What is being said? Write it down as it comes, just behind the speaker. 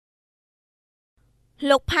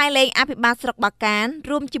លោកផៃលេងអភិបាលស្រុកបាកាន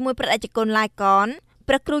រួមជាមួយព្រះរាជគុណឡាយកន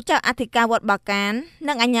ព្រះគ្រូចៅអធិការវត្តបាកាន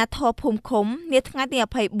និងអាជ្ញាធរភូមិឃុំនាថ្ងៃទី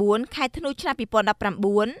24ខែធ្នូឆ្នាំ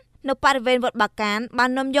2019នៅបរិវេណវត្តបាកានបាន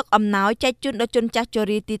នាំយកអំណោយចែកជូនដល់ជនចាស់ជ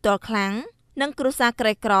រាទីទ័លខ្លាំងនិងគ្រួសារក្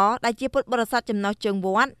រីក្រដែលជាពុទ្ធបរិស័ទចំណុះជើងវ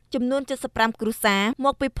ត្តចំនួន75គ្រួសារម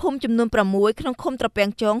កពីភូមិចំនួន6ក្នុងឃុំត្រពាំ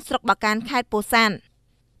ងចុងស្រុកបាកានខេត្តពោធិ៍សាត់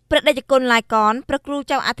ព្រះរាជគុណឡាយកនព្រះគ្រូ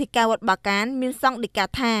ចៅអធិការវត្តបាកានមានសង្ឃដីកា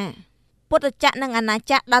ថាពុទ្ធចក្រនិងអាណា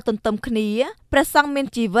ចក្រដើរទន្ទឹមគ្នាព្រះសង្ឃមាន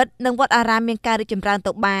ជីវិតនិងវត្តអារាមមានការរីកចម្រើន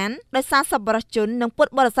ទៅបានដោយសារសប្បុរសជននិងពុទ្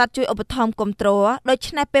ធបរិស័ទជួយឧបត្ថម្ភគាំទ្រដូ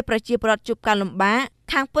ច្នេះពេលប្រជាពលរដ្ឋជួបការលំបាក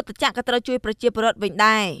ខាងពុទ្ធចក្រក៏ត្រូវជួយប្រជាពលរដ្ឋវិញ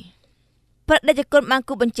ដែរព្រះរាជគុណបាន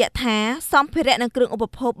គូបញ្ជាក់ថាសម្ភារៈនិងគ្រឿងឧប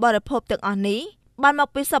ភោគបរិភោគទាំងអស់នេះបានមក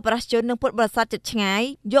ពីសប្បុរសជននិងពុទ្ធបរិស័ទជិតឆ្ងាយ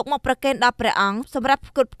យកមកប្រគេនដល់ព្រះអង្គសម្រាប់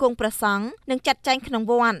ផ្គត់ផ្គង់ព្រះសង្ឃនិងចាត់ចែងក្នុង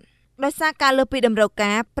វត្តដោយសារការលើសពីតម្រូវ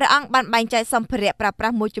ការព្រះអង្គបានបែងចែកសម្ភារៈប្រើប្រា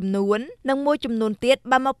ស់មួយចំនួននិងមួយចំនួនទៀត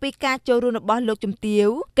បានមកពីការចូលរួមរបស់លោកជំទាវ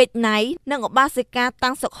កិច្ចណៃនិងឧបាសិកា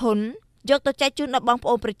តាំងសុខហ៊ុនយកទៅចែកជូនដល់បងប្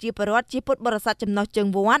អូនប្រជាពលរដ្ឋជាពុទ្ធបរិស័ទចំណុះជើង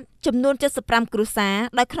វត្តចំនួន75គ្រួសារ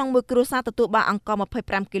ដោយក្នុងមួយគ្រួសារទទួលបានអង្ករ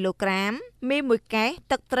25គីឡូក្រាមមី1កែស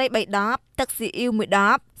ទឹកត្រី3ដបទឹកស៊ីអ៊ីវ1ដ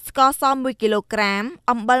បស្ករស1គីឡូក្រាម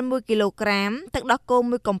អំបិល1គីឡូក្រាមទឹកដោះគោ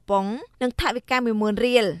1កំប៉ុងនិងថវិកា10000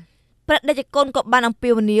រៀលព្រះរាជគុណក៏បានអំពា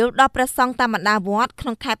វនាវដល់ព្រះសង្ឃតាមបណ្ដាវត្តក្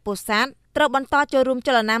នុងខេត្តពោធិ៍សាត់ត្រូវបន្តចូលរួមច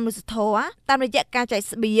លនាមនុស្សធម៌តាមរយៈការចែក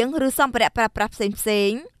ស្បៀងឬសម្ភារៈប្រើប្រាស់ផ្សេ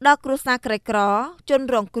ងៗដល់គ្រួសារក្រីក្រជន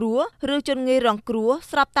រងគ្រោះឬជនងាយរងគ្រោះ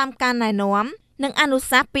ស្របតាមការណែនាំនិងអនុ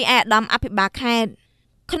សាសន៍ពីឯកឧត្តមអភិបាលខេត្ត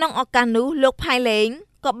ក្នុងឱកាសនោះលោកផៃលេង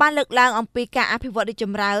ក៏បានលើកឡើងអំពីការអភិវឌ្ឍរីកច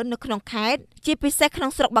ម្រើននៅក្នុងខេត្តជាពិសេសក្នុ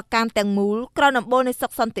ងស្រុកបាកានទាំងមូលក្រោយដំបូលនៃសុ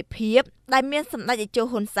ខសន្តិភាពដែលមានសម្ដេចតេជោ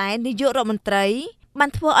ហ៊ុនសែននាយករដ្ឋមន្ត្រីបាន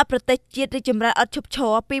ធ្វើឲ្យប្រទេសជាតិរីកចម្រើនឥតឈប់ឈ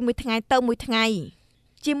រពីមួយថ្ងៃទៅមួយថ្ងៃ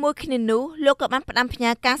ជាមួយគ្នានោះលោកក៏បានផ្ដាំផ្ញើ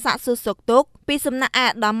ការសាកសួរសុខទុក្ខពីសំណាក់ឯក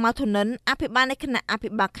ឧត្តមម៉ៅធុនិនអភិបាលនៃគណៈអភិ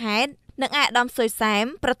បាលខេត្តនិងឯកឧត្តមសុយសែម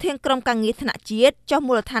ប្រធានក្រុមការងារថ្នាក់ជាតិចុះ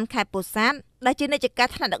មូលដ្ឋានខេត្តពោធិ៍សាត់ដែលជានាយិកា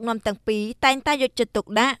ថ្នាក់ដឹកនាំទាំងពីរតែងតែយកចិត្តទុក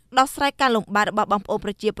ដាក់ដោះស្រាយការលំបាករបស់បងប្អូនប្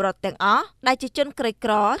រជាពលរដ្ឋទាំងអស់ដែលជាជនក្រី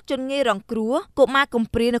ក្រជនងាយរងគ្រោះកុមារកំ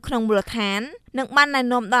ព្រានៅក្នុងមូលដ្ឋាននិងបានណែ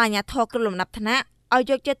នាំដល់អាជ្ញាធរគ្រប់លំដាប់ថ្នាក់ឲ្យ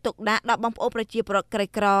យកចិត្តទុកដាក់ដល់បងប្អូនប្រជាពលរដ្ឋក្រី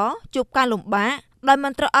ក្រជួបការលំបាកដោយមិ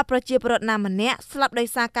នត្រូវឲ្យប្រជាពលរដ្ឋណាម្នាក់ស្លាប់ដោយ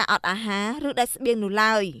សារការអត់អាហារឬដាច់ស្បៀងនោះ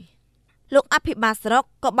ឡើយលោកអភិបាលស្រុក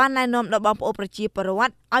ក៏បានណែនាំដល់បងប្អូនប្រជាពលរដ្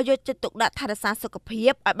ឋឲ្យយកចិត្តទុកដាក់ថែរក្សាសុខភា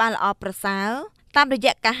ពឲ្យបានល្អប្រសើរតាមរ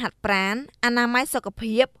យៈការហាត់ប្រាណអនាម័យសុខ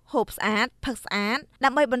ភាពហូបស្អាតផឹកស្អាតដើ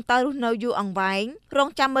ម្បីបន្តរស់នៅយូរអង្វែងរង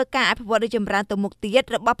ចាំមើលការអភិវឌ្ឍរីកចម្រើនទៅមុខទៀត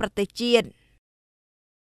របស់ប្រទេសជាតិ